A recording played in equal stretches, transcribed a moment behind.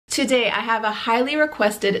Today, I have a highly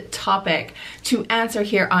requested topic to answer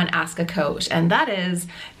here on Ask a Coach, and that is,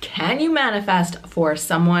 can you manifest for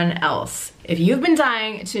someone else? If you've been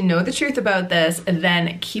dying to know the truth about this,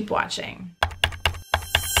 then keep watching.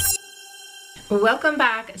 Welcome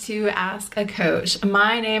back to Ask a Coach.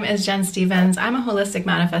 My name is Jen Stevens. I'm a holistic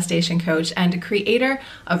manifestation coach and creator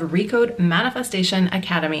of Recode Manifestation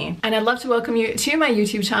Academy. And I'd love to welcome you to my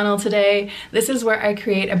YouTube channel today. This is where I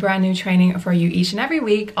create a brand new training for you each and every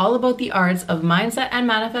week, all about the arts of mindset and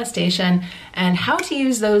manifestation and how to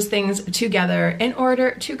use those things together in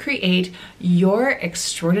order to create your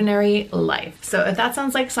extraordinary life. So if that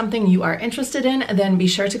sounds like something you are interested in, then be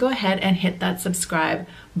sure to go ahead and hit that subscribe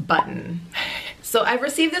button. So I've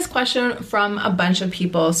received this question from a bunch of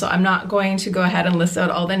people, so I'm not going to go ahead and list out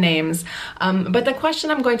all the names, but the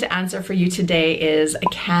question I'm going to answer for you today is,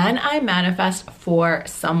 can I manifest for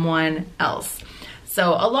someone else?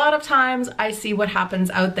 So a lot of times I see what happens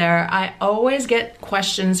out there. I always get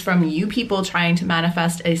questions from you people trying to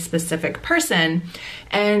manifest a specific person,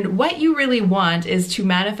 and what you really want is to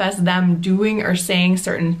manifest them doing or saying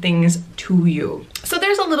certain things to you. So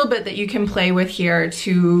there's a little bit that you can play with here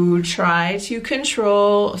to try to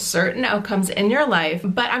control certain outcomes in your life,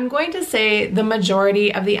 but I'm going to say the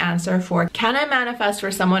majority of the answer for can I manifest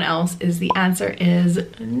for someone else is the answer is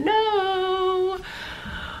no.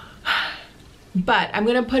 But I'm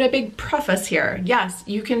going to put a big preface here. Yes,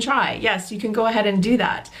 you can try. Yes, you can go ahead and do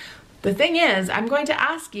that. The thing is, I'm going to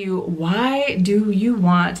ask you, why do you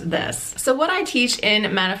want this? So what I teach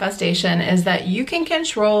in manifestation is that you can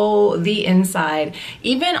control the inside.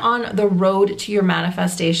 Even on the road to your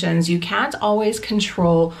manifestations, you can't always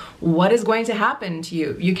control what is going to happen to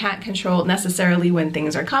you. You can't control necessarily when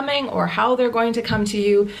things are coming or how they're going to come to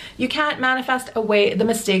you. You can't manifest away the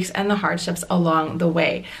mistakes and the hardships along the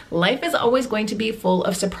way. Life is always going to be full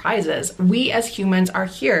of surprises. We as humans are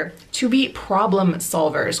here to be problem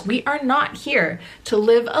solvers. We are not here to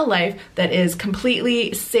live a life that is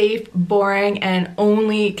completely safe, boring, and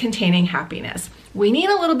only containing happiness. We need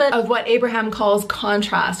a little bit of what Abraham calls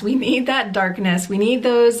contrast. We need that darkness. We need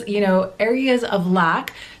those, areas of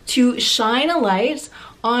lack to shine a light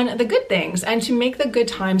on the good things and to make the good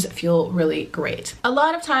times feel really great. A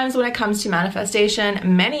lot of times when it comes to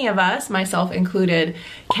manifestation, many of us, myself included,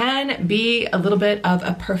 can be a little bit of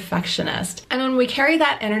a perfectionist. And when we carry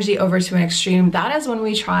that energy over to an extreme, that is when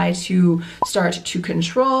we try to start to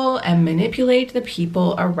control and manipulate the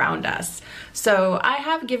people around us. So I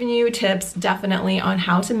have given you tips definitely on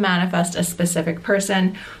how to manifest a specific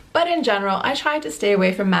person, but in general, I try to stay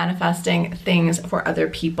away from manifesting things for other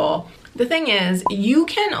people. The thing is, you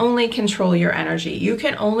can only control your energy. You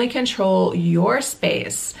can only control your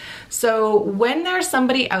space. So when there's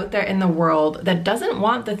somebody out there in the world that doesn't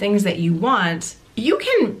want the things that you want, you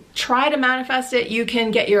can try to manifest it. You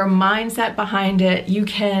can get your mindset behind it. You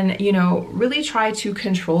can, really try to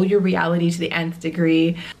control your reality to the nth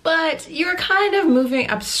degree, but you're kind of moving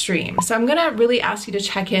upstream. So I'm gonna really ask you to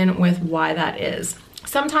check in with why that is.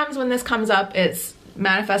 Sometimes when this comes up, it's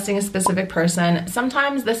manifesting a specific person.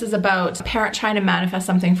 Sometimes this is about a parent trying to manifest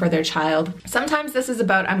something for their child. Sometimes this is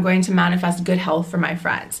about, I'm going to manifest good health for my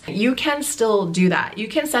friends. You can still do that. You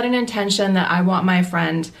can set an intention that I want my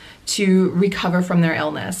friend to recover from their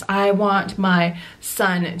illness. I want my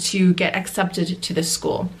son to get accepted to this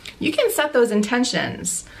school. You can set those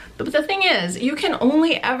intentions. But the thing is, you can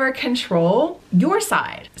only ever control your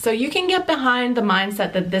side. So you can get behind the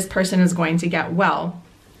mindset that this person is going to get well.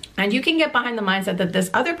 And you can get behind the mindset that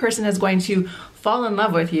this other person is going to fall in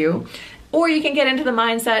love with you, or you can get into the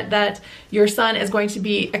mindset that your son is going to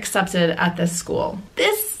be accepted at this school.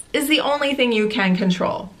 This is the only thing you can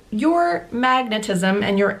control. Your magnetism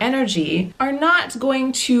and your energy are not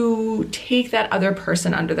going to take that other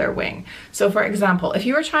person under their wing. So for example, if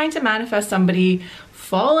you were trying to manifest somebody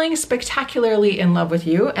falling spectacularly in love with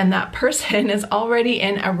you and that person is already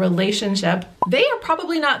in a relationship, they are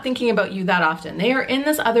probably not thinking about you that often. They are in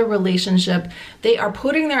this other relationship. They are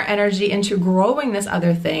putting their energy into growing this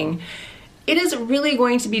other thing. It is really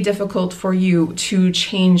going to be difficult for you to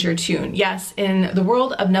change your tune. Yes, in the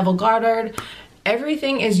world of Neville Goddard,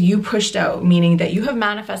 everything is you pushed out, meaning that you have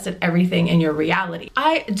manifested everything in your reality.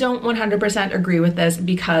 I don't 100% agree with this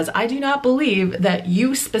because I do not believe that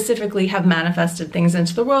you specifically have manifested things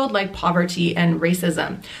into the world like poverty and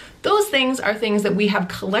racism. Those things are things that we have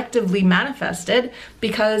collectively manifested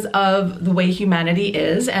because of the way humanity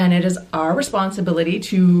is, and it is our responsibility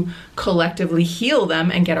to collectively heal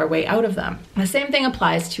them and get our way out of them. The same thing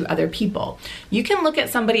applies to other people. You can look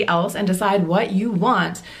at somebody else and decide what you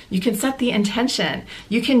want. You can set the intention.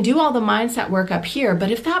 You can do all the mindset work up here,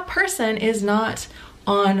 but if that person is not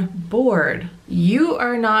on board, you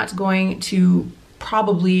are not going to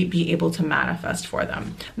probably be able to manifest for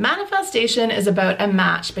them. Manifestation is about a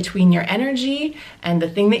match between your energy and the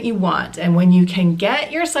thing that you want. And when you can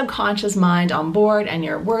get your subconscious mind on board and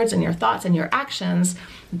your words and your thoughts and your actions,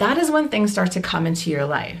 that is when things start to come into your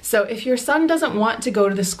life. So if your son doesn't want to go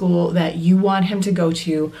to the school that you want him to go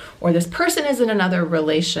to, or this person is in another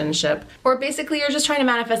relationship, or basically you're just trying to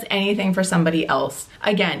manifest anything for somebody else,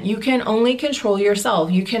 again, you can only control yourself.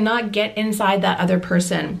 You cannot get inside that other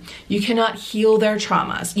person. You cannot heal their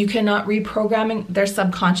traumas. You cannot reprogram their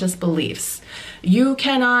subconscious beliefs. You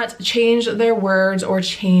cannot change their words or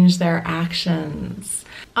change their actions.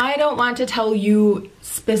 I don't want to tell you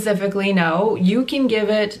specifically no. You can give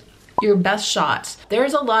it your best shot.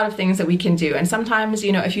 There's a lot of things that we can do. And sometimes,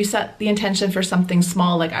 you know, if you set the intention for something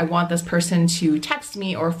small, like I want this person to text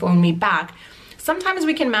me or phone me back, sometimes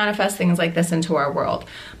we can manifest things like this into our world.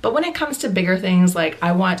 But when it comes to bigger things, like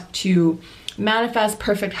I want to manifest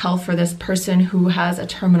perfect health for this person who has a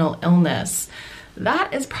terminal illness,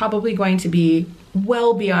 that is probably going to be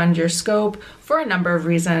well beyond your scope for a number of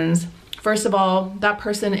reasons. First of all, that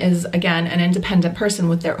person is, again, an independent person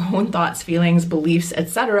with their own thoughts, feelings, beliefs,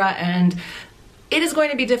 etc., and it is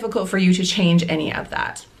going to be difficult for you to change any of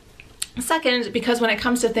that. Second, because when it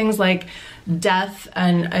comes to things like death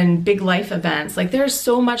and big life events, like there's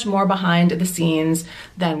so much more behind the scenes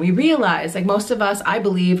than we realize. Like most of us, I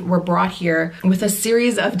believe, were brought here with a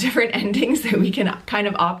series of different endings that we can kind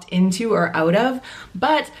of opt into or out of,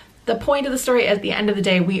 but the point of the story, at the end of the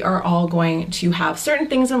day, we are all going to have certain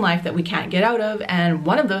things in life that we can't get out of, and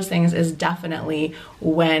one of those things is definitely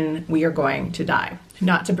when we are going to die.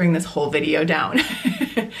 Not to bring this whole video down.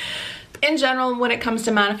 In general, when it comes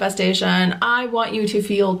to manifestation, I want you to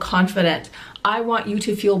feel confident. I want you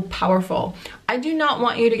to feel powerful. I do not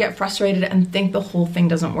want you to get frustrated and think the whole thing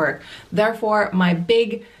doesn't work. Therefore, my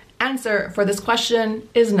big answer for this question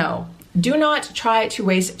is no. Do not try to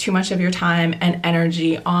waste too much of your time and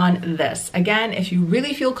energy on this. Again, if you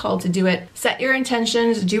really feel called to do it, set your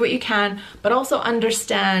intentions, do what you can, but also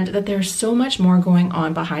understand that there's so much more going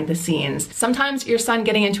on behind the scenes. Sometimes your son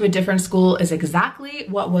getting into a different school is exactly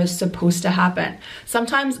what was supposed to happen.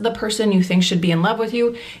 Sometimes the person you think should be in love with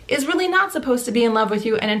you is really not supposed to be in love with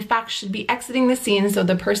you, and in fact should be exiting the scene so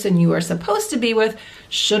the person you are supposed to be with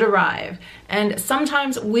should arrive. And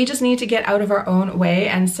sometimes we just need to get out of our own way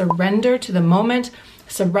and surrender to the moment,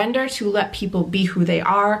 surrender to let people be who they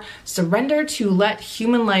are, surrender to let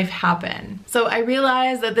human life happen. So I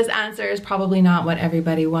realize that this answer is probably not what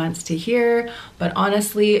everybody wants to hear, but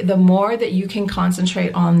honestly, the more that you can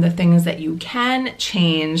concentrate on the things that you can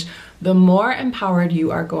change, the more empowered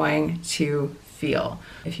you are going to feel.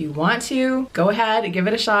 If you want to, go ahead, give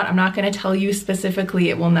it a shot. I'm not going to tell you specifically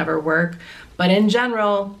it will never work, but in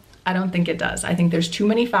general, I don't think it does. I think there's too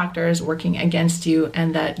many factors working against you,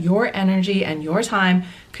 and that your energy and your time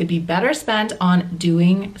could be better spent on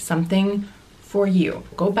doing something for you.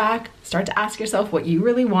 Go back, start to ask yourself what you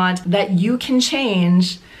really want that you can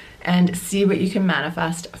change, and see what you can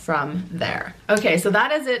manifest from there. Okay, so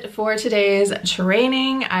that is it for today's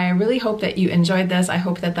training. I really hope that you enjoyed this. I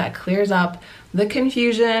hope that that clears up the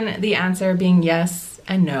confusion, the answer being yes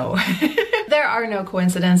and no. There are no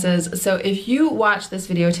coincidences. So if you watch this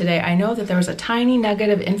video today, I know that there was a tiny nugget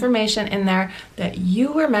of information in there that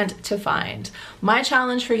you were meant to find. My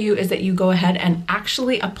challenge for you is that you go ahead and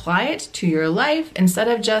actually apply it to your life instead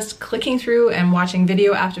of just clicking through and watching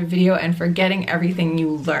video after video and forgetting everything you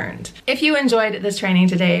learned. If you enjoyed this training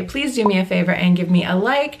today, please do me a favor and give me a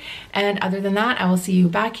like. And other than that, I will see you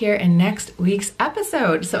back here in next week's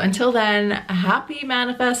episode. So until then, happy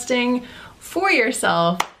manifesting for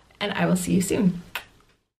yourself, and I will see you soon.